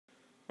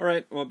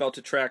Alright, I'm about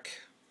to track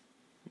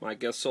my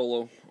guest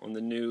solo on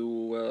the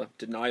new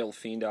Denial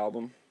Fiend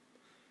album.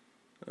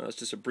 It's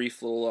just a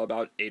brief little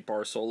about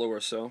 8-bar solo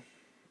or so.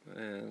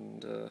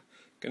 And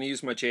going to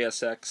use my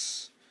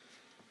JSX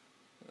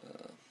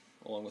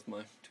along with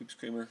my Tube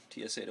Screamer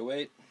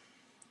TS-808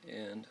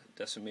 and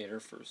Decimator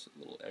for a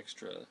little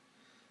extra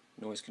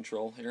noise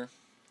control here.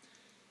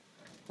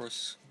 Of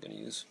course, going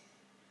to use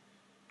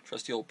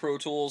trusty old Pro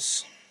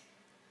Tools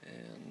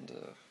and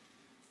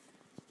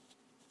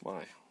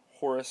my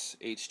Horus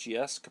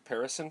HGS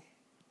comparison.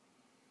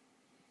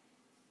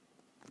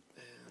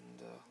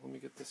 And let me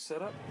get this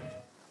set up.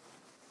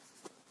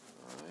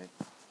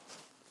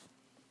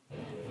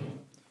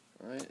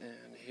 Alright,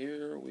 and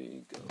here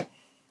we go.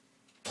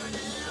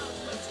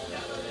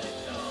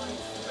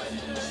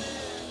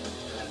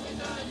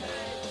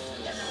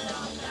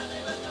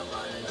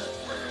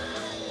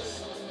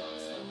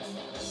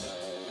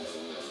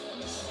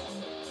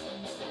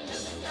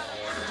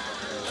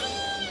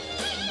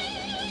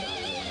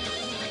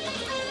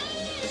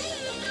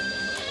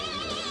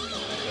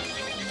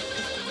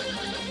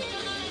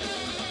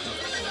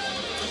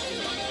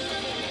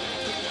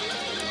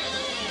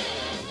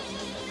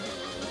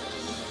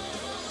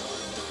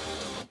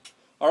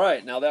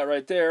 Alright, now that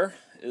right there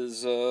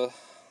is the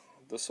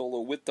solo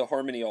with the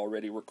harmony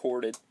already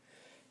recorded.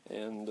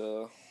 And,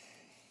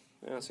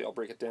 yeah, see, I'll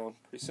break it down.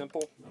 Pretty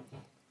simple.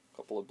 A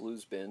couple of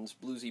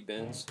bluesy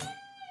bends.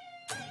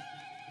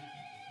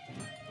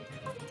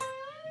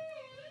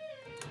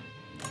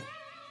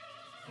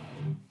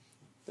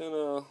 Then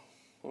a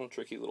little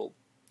tricky little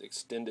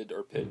extended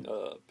or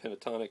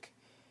pentatonic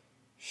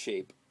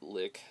shape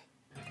lick.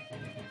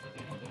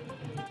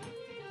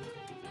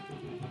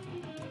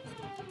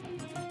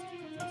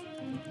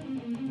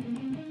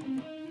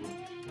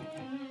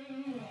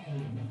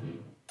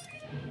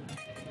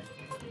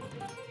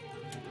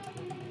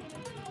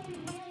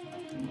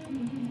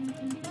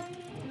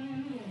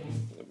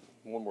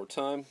 One more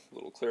time, a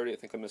little clarity. I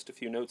think I missed a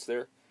few notes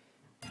there.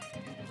 And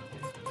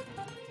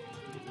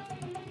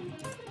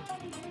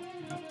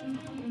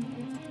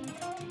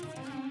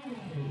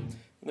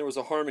there was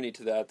a harmony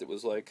to that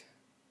was like,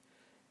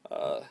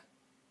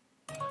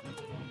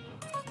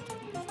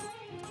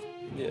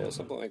 yeah,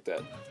 something like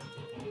that.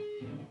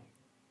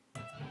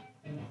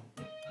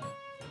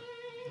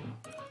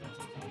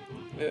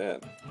 Yeah.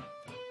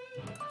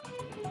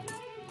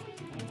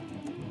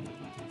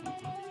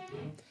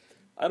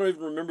 I don't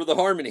even remember the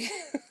harmony.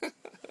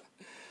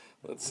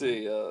 Let's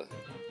see.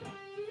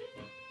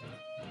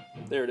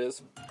 There it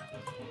is.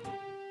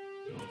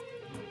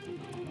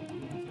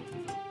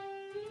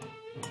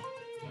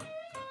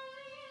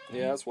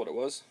 Yeah, that's what it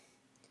was.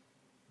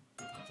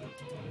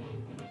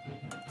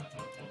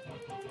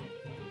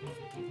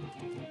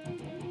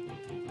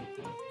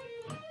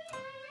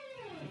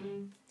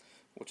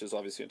 Which is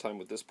obviously in time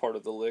with this part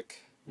of the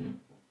lick.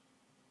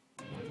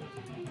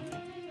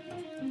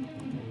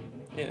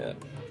 Yeah.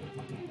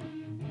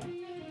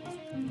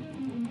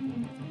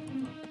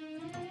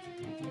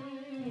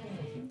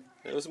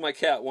 It was my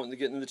cat wanting to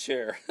get in the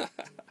chair.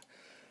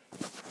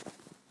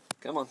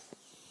 Come on.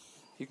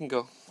 You can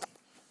go.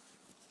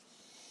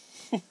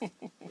 Come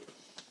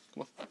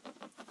on.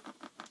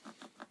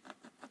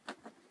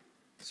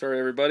 Sorry,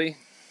 everybody.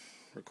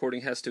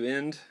 Recording has to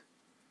end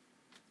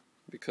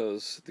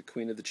because the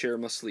queen of the chair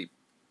must sleep.